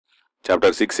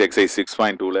Chapter 6 exercise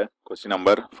 6.2ல question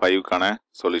number 5க்கான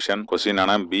solution.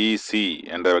 கொஸ்டினான PC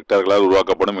என்ற வெக்டர்களால்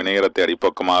உருவாக்கப்படும் இணைகரத்தை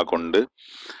அடிப்பக்கமாக கொண்டு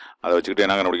அதை வச்சுக்கிட்டு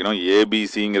என்ன கண்டுபிடிக்கணும்,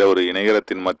 ஏபிசிங்கிற ஒரு இணைகர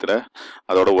திண்மத்தில்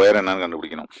அதோட உயரம் என்னன்னு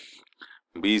கண்டுபிடிக்கணும்.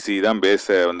 பிசி தான்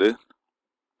பேஸை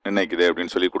நிர்ணயிக்குது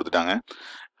அப்படின்னு சொல்லி கொடுத்துட்டாங்க.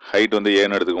 ஹைட்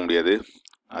ஏன்னு எடுத்துக்க முடியாது,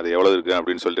 அது எவ்வளோ இருக்குது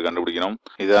அப்படின்னு சொல்லிட்டு கண்டுபிடிக்கணும்.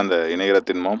 இதுதான் அந்த இணைகர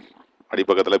திண்மம்.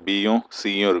 அடிப்பக்கத்தில் பியும்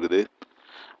சியும் இருக்குது.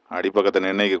 அடிப்பக்கத்தை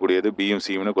நிர்ணயிக்கக்கூடியது பியும்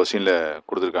சியும்னு கொஸ்டினில்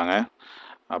கொடுத்துருக்காங்க.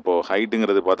 அப்போது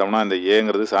ஹைட்டுங்கிறது பார்த்தோம்னா இந்த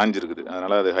ஏங்கிறது சாஞ்சிருக்குது,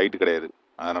 அதனால் அது ஹைட்டு கிடையாது.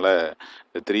 அதனால்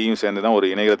இந்த 3யும் சேர்ந்து தான் ஒரு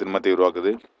இணைகர திண்மத்தை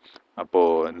உருவாக்குது.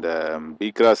 அப்போது இந்த பி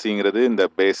கிராஸ் சிங்கிறது இந்த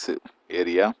பேஸு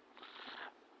ஏரியா.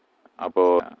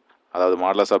 அப்போது அதாவது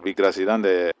modulus of B cross C தான்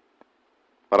இந்த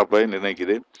பரப்பை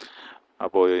நிர்ணயிக்குது.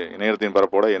 அப்போது இணையத்தின்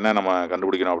பரப்போட என்ன நம்ம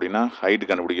கண்டுபிடிக்கணும் அப்படின்னா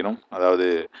ஹைட்டு கண்டுபிடிக்கணும். அதாவது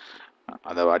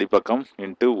அந்த அடிப்பக்கம்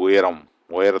இன்ட்டு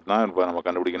உயரத்தான் இப்போ நம்ம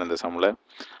கண்டுபிடிக்கணும் இந்த சம்மில்.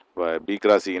 இப்போ பி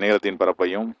கிராஸ் சி இணையத்தின்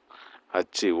பரப்பையும்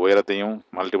உயரத்தையும்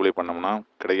மல்டிப்ளை பண்ணோம்னா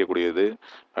கிடைக்கக்கூடியது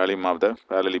வேல்யூம் ஆஃப் த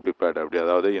பேரலலிபிப்பேட். அப்படி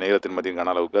அதாவது இணைகர திண்மத்தின்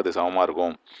கன அளவுக்கு அது சமமாக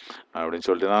இருக்கும் அப்படின்னு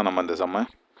சொல்லிட்டு தான் நம்ம இந்த சம்மை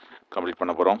கம்ப்ளீட்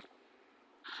பண்ண போகிறோம்.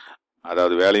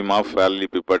 அதாவது வேல்யூம் ஆஃப்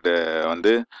பேரலலிபிப்பேட்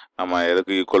நம்ம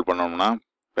எதுக்கு ஈக்குவல் பண்ணோம்னா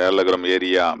பேரலகிராம்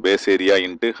area, base area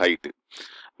into height.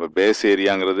 இப்போ பேஸ்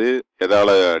ஏரியாங்கிறது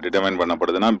எதால் டிட்டர்மைன்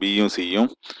பண்ணப்படுதுன்னா பியும் சியும்,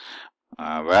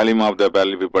 வேல்யூம் ஆஃப் த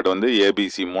பேரலலிபிப்பேட்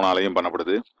ஏபிசி 3ஆலையும்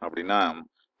பண்ணப்படுது. அப்படின்னா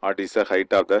what is the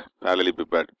height of the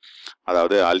பேரலலிபிப்பேட்,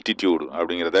 அதாவது அல்டிடியூட்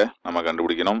அப்படிங்கிறத நம்ம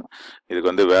கண்டுபிடிக்கணும்.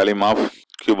 இதுக்கு வேல்யூம் ஆஃப்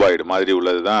கியூபாய்டு மாதிரி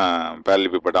உள்ளது தான்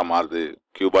பேரலலிபிப்பேட்டாக மாறுது.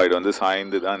 கியூபாய்டு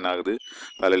சாய்ந்து தான் என்ன ஆகுது,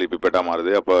 பேரலலிபிப்பேட்டாக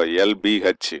மாறுது. அப்போ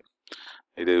எல்பிஹெச்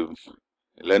இது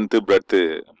லென்த்து பிரெத்து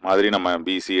மாதிரி நம்ம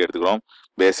பிசி எடுத்துக்கிறோம்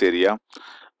பேஸ் ஏரியா.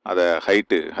 அதை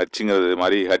ஹைட்டு ஹச்சுங்கிறது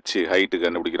மாதிரி ஹைட்டு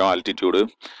கண்டுபிடிக்கிறோம், அல்டிடியூடு.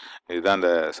 இதுதான்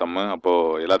இந்த சம்மு.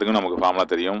 அப்போது எல்லாத்துக்கும் நமக்கு ஃபார்முலா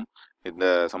தெரியும். இந்த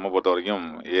சம்மை பொறுத்த வரைக்கும்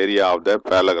ஏரியா ஆஃப் த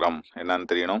பேரலகிராம் என்னன்னு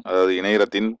தெரியணும். அதாவது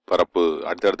இணையத்தின் பரப்பு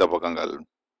அடுத்தடுத்த பக்கங்கள்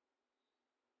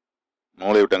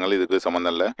மூலைவிட்டங்கள் இதுக்கு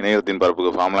சம்மந்தம் இல்லை. இணையத்தின்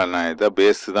பரப்புக்கு ஃபார்முலா என்ன, இதான்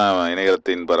பேஸ் தான்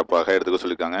இணையத்தின் பரப்பாக எடுத்துக்க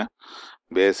சொல்லியிருக்காங்க.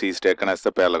 பேஸ் இஸ் டேக்கன் அஸ்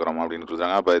த பேரலகிராம் அப்படின்னு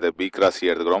சொல்லியிருக்காங்க. அப்போ இதை பி கிராஸ்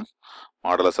சி எடுத்துக்கிறோம்,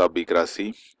 modulus of B cross C.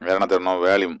 வேற என்ன தரணும்,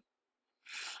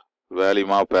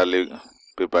 வேல்யூம் ஆஃப்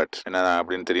பேரலலிபிப்பேட் என்ன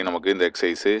அப்படின்னு தெரியும் நமக்கு. இந்த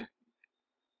excise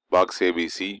box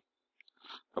ABC,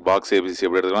 box ABC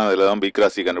எப்படி எடுத்துக்கலாம், அதில் தான் பி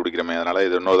கிராஸ் சி கண்டுபிடிக்கிறோமே, அதனால்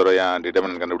இது இன்னொரு தடவை ஏன்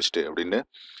டிட்டர்மினன்ட் கண்டுபிடிச்சிட்டு அப்படின்னு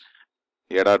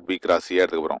ஏ டாட் பி கிராஸ் சியாக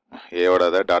எடுத்துக்க போகிறோம். ஏவோட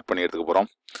அதை டாட் பண்ணி எடுத்துக்க போகிறோம்.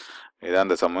 இதுதான்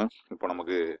இந்த சம்மு. இப்போ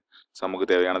நமக்கு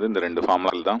சம்முக்கு தேவையானது இந்த 2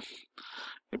 ஃபார்முலால் தான்.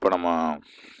 இப்போ நம்ம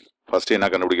ஃபஸ்ட்டு என்ன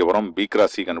கண்டுபிடிக்க போகிறோம், பி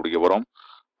கிராஸ் சி கண்டுபிடிக்க போகிறோம்.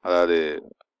 அதாவது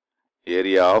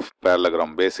ஏரியா ஆஃப்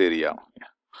பேரலகிராம், பேஸ் ஏரியா.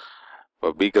 இப்போ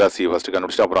பி கிராஸ் சி ஃபஸ்ட்டு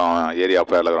கண்டுபிடிச்சிட்டு அப்புறம் ஏரியா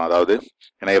ஆஃப் பேரலகிராம், அதாவது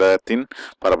இணையத்தின்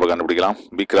பரப்பை கண்டுபிடிக்கலாம்.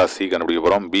 பி கிராஸ் சி கண்டுபிடிக்க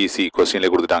போகிறோம். பிசி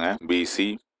கொஸ்டின்லேயே கொடுத்துட்டாங்க. பிசி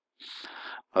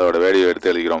அதோட வேல்யூ எடுத்து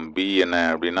எழுதிக்கிறோம். பி என்ன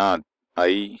அப்படின்னா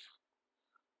I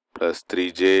 +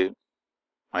 3J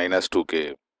 - 2K.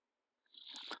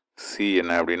 சி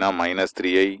என்ன அப்படின்னா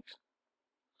 -3I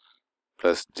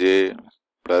 + J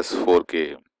 + 4K.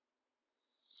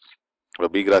 இப்போ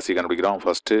பி கிராஸ் சி கண்டுபிடிக்கிறோம்.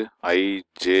 First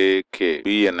IJK.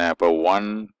 பி என்ன, இப்போ 1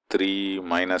 3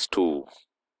 -2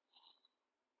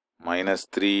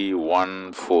 -3 1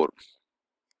 4.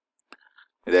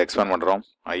 இதை எக்ஸ்பேண்ட் பண்ணுறோம்.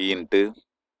 I into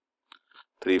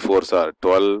 3 4s are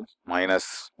 12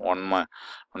 -1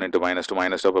 into -2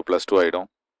 -2 இப்போ +2 ஆகிடும்.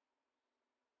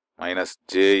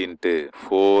 -J into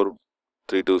 4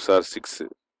 3 2s are 6.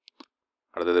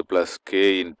 அடுத்தது plus K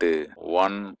into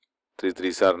 1 3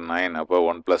 3s are 9. அப்போ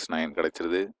 1 + 9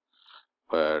 கிடைச்சிருது.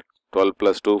 இப்போ 12 +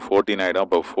 2 14 ஆகிடும்.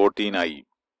 அப்போ 14I.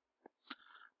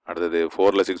 அடுத்தது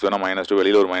 4ல் 6 வேணால் -2,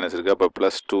 வெளியில் ஒரு மைனஸ் இருக்குது. அப்போ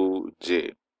 +2J.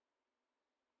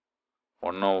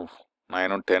 1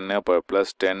 9 10, அப்போ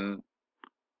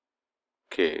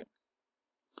 +10K.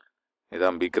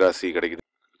 இதான் பி கிராஸ் சி கிடைக்குது.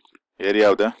 ஏரியா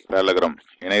ஆஃப் த பேரலகிராம்,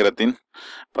 இணையத்தின்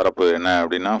பரப்பு என்ன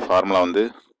அப்படின்னா formula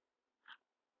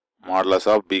modulus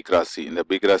of B cross C. இந்த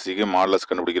பி கிராஸ் சிக்கு மாடலஸ்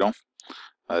கண்டுபிடிக்கிறோம்.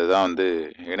 அதுதான்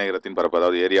இணையத்தின் பரப்பு,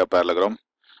 அதாவது ஏரியா பேரலகிராம்.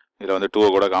 இதில் 2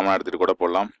 கூட காமனாக எடுத்துகிட்டு கூட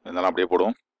போடலாம், இருந்தாலும் அப்படியே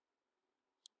போடுவோம்.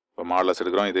 இப்போ மாடலஸ்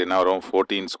எடுக்கிறோம். இது என்ன வரும்,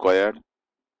 14²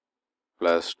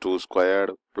 + 2²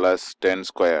 +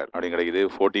 10² அப்படின்னு கிடைக்குது.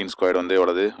 14²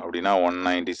 எவ்வளவு அப்படின்னா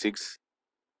 196,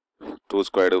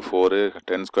 2² 4,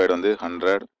 10²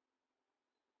 100.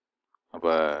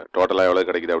 அப்போ டோட்டலாக எவ்வளோ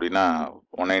கிடைக்குது அப்படின்னா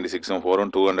 196 4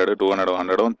 200 200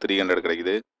 100 300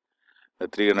 கிடைக்குது.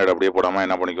 300 அப்படியே போடாமல்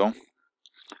என்ன பண்ணிக்கும்,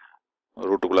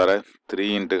 ரூட்டுக்குள்ளார 3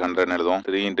 × 100 எழுதுவோம்.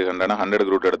 3 × 100னா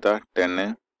 100க்கு ரூட் எடுத்தால் 10.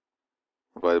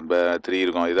 இப்போ 3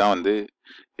 இருக்கும். இதுதான்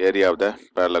ஏரியா ஆஃப் த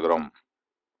பேரலகிராம்.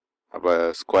 அப்போ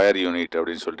ஸ்கொயர் யூனிட்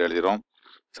அப்படின்னு சொல்லிட்டு எழுதிடும்,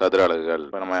 சதுர அலகுகள்.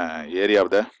 இப்போ நம்ம ஏரியா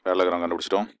ஆஃப் த பேரலகிராம்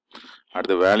கண்டுபிடிச்சிட்டோம்.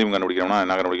 அடுத்து வேல்யூம் கண்டுபிடிக்கிறோம்னா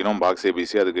என்ன கண்டுபிடிக்கணும், பாக்ஸ்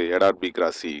ஏபிசி, அதுக்கு A dot B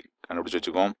cross C கண்டுபிடிச்சி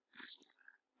வச்சுக்கோம்.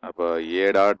 அப்போ A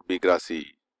dot B cross C,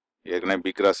 ஏற்கனவே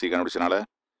பி கிராஸ் சி கண்டுபிடிச்சனால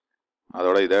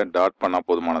அதோட இதை டாட் பண்ணால்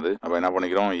போதுமானது. அப்போ என்ன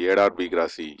பண்ணிக்கிறோம், A dot B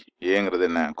cross C, ஏங்கிறது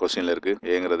என்ன கொஸ்டினில் இருக்குது,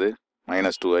 ஏங்கிறது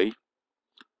 -2i,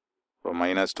 இப்போ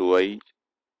 -2i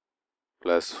 +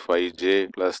 5j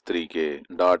 + 3k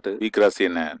dot B cross C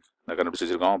என்ன கண்டுபிடிச்சி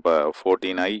வச்சிருக்கோம். இப்போ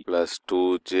 14i +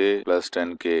 2j +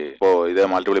 10k. இப்போ இதை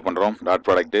மல்டிப்ளை பண்ணுறோம், டாட்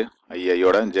ப்ராடக்ட்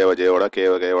ஐயோட ஜேவை ஜேவோட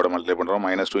கேவோட மல்டிப்ளை பண்ணுறோம்.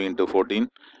 -2 × 14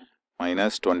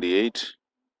 -28,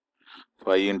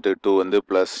 5 × 2 வந்து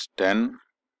 +10,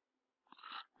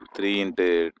 3 ×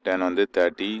 10 வந்து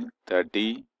 30, 30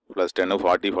 + 10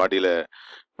 40, 40ல்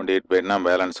 28 போயிட்டுனா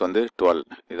பேலன்ஸ் வந்து 12.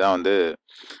 இதான் வந்து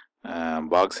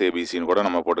பாக்ஸ் ஏபிசின்னு கூட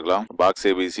நம்ம போட்டுக்கலாம். Box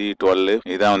ABC 12.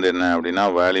 இதான் வந்து என்ன அப்படின்னா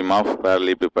வேல்யூம் ஆஃப்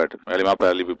பேரலிபிப்பட். வேல்யூம் ஆஃப்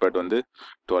பேரலிபிப்பட் வந்து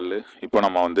 12. இப்போ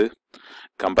நம்ம வந்து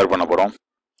கம்பேர் பண்ண போகிறோம்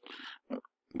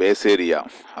பேஸ் ஏரியா,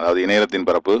 அதாவது இணையத்தின்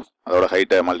பரப்பு, அதோட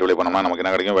ஹைட்டை மல்டிப்ளை பண்ணோம்னா நமக்கு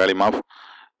என்ன கிடைக்கும், வேல்யூம்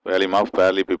ஆஃப்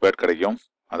பேரலிபிப்பட் கிடைக்கும்.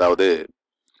 அதாவது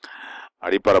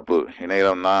அடிப்பரப்பு,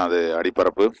 இணையம் தான் அது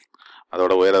அடிப்பரப்பு,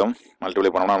 அதோட உயரம் மல்டிப்ளை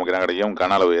பண்ணோம்னா நமக்கு என்ன கிடைக்கும்,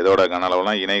 கன அளவு. எதோட கன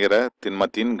அளவுனா இணைகிற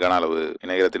திண்மத்தின் கன அளவு,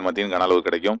 இணைகிற திண்மத்தின் கன அளவு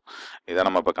கிடைக்கும். இதை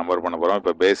நம்ம இப்போ கம்பேர் பண்ண போகிறோம்.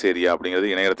 இப்போ பேஸ் ஏரியா அப்படிங்கிறது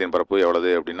இணையத்தின் பரப்பு எவ்வளவு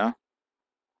அப்படின்னா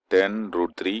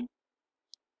 10√3.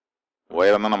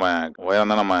 உயரம் தான்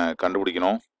நம்ம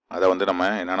கண்டுபிடிக்கணும். அதை வந்து நம்ம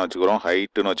என்னென்னு வச்சுக்கிறோம்,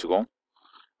 ஹைட்டுன்னு வச்சுக்கோம்.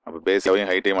 அப்போ பேஸையும்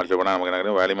ஹைட்டையும் மல்டிப்ளை பண்ணால் நமக்கு என்ன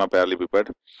கிடைக்கும், வேல்யூம் ஆஃப் பேரலிபிப்பட்.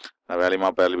 வேல்யூம்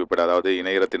ஆஃப் பேரலிபிப்பட் அதாவது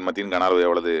இணைகிற திண்மத்தின் கன அளவு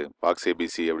எவ்வளவு பாக்ஸ்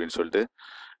ஏபிசி அப்படின்னு சொல்லிட்டு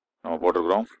நம்ம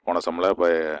போட்டிருக்கிறோம் போன சம்மில். இப்போ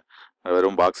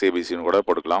வெறும் பாக்ஸ் ஏபிசின்னு கூட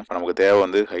போட்டுக்கலாம். இப்போ நமக்கு தேவை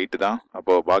வந்து ஹைட்டு தான்.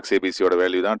 அப்போது பாக்ஸ் ஏபிசியோட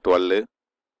வேல்யூ தான் 12.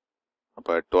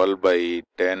 அப்போ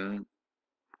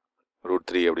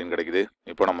 12/10√3 அப்படின்னு கிடைக்குது.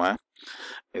 இப்போ நம்ம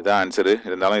இதுதான் ஆன்சரு.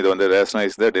 இருந்தாலும் இது வந்து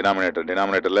ரேஷனலைஸ் த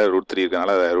டினாமினேட்டரில் √3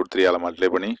 இருக்கனால அதை √3ஆல் மல்டிப்ளை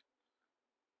பண்ணி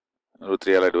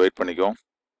 √3ஆல் டிவைட் பண்ணிக்கும்.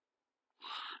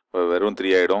 இப்போ வெறும்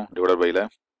 3 ஆகிடும் டிவைட் பையில்.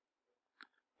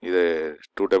 இது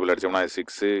 2 டேபிள் அடித்தோம்னா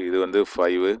 6, இது வந்து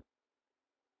 5.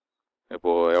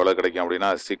 இப்போது எவ்வளோ கிடைக்கும் அப்படின்னா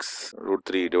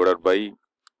 6√3 / 5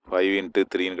 ×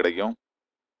 3ன்னு கிடைக்கும்.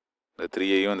 இந்த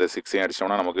 3ஐயும் இந்த 6ஐயும்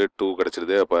அடித்தோம்னா நமக்கு 2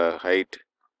 கிடச்சிருது. அப்போ ஹைட்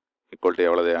ஈக்குவல் டு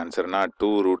எவ்வளவு ஆன்சர்னா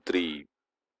 2√3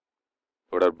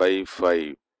 / 5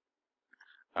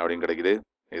 அப்படின்னு கிடைக்குது.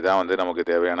 இதுதான் வந்து நமக்கு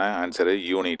தேவையான ஆன்சரு,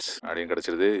 யூனிட்ஸ் அப்படின்னு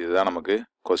கிடச்சிருது. இதுதான் நமக்கு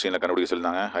கொஸ்டினில் கண்டுபிடிக்க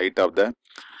சொல்லியிருந்தாங்க, ஹைட் ஆஃப் த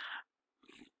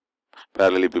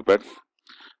பேரலிபிப்பட்.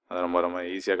 அதை ரொம்ப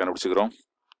ஈஸியாக கண்டுபிடிச்சிக்கிறோம்.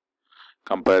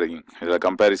 கம்பேரிங், இதில்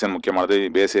கம்பேரிசன் முக்கியமானது.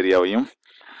 பேஸ் ஏரியாவையும்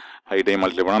ஹைட்டையும்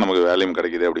மல்டிப்ளை பண்ணால் நமக்கு வேல்யூம்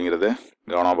கிடைக்குது அப்படிங்கிறத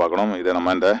கவனமாக பார்க்கணும். இதை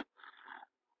நம்ம இந்த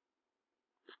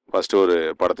ஃபஸ்ட்டு ஒரு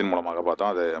படத்தின் மூலமாக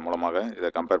பார்த்தோம், அது மூலமாக இதை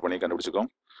கம்பேர் பண்ணி கண்டுபிடிச்சிக்கோம்.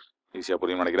 ஈஸியாக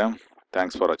புரியும்னு நினைக்கிறேன்.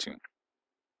 தேங்க்ஸ் ஃபார் வாட்சிங்.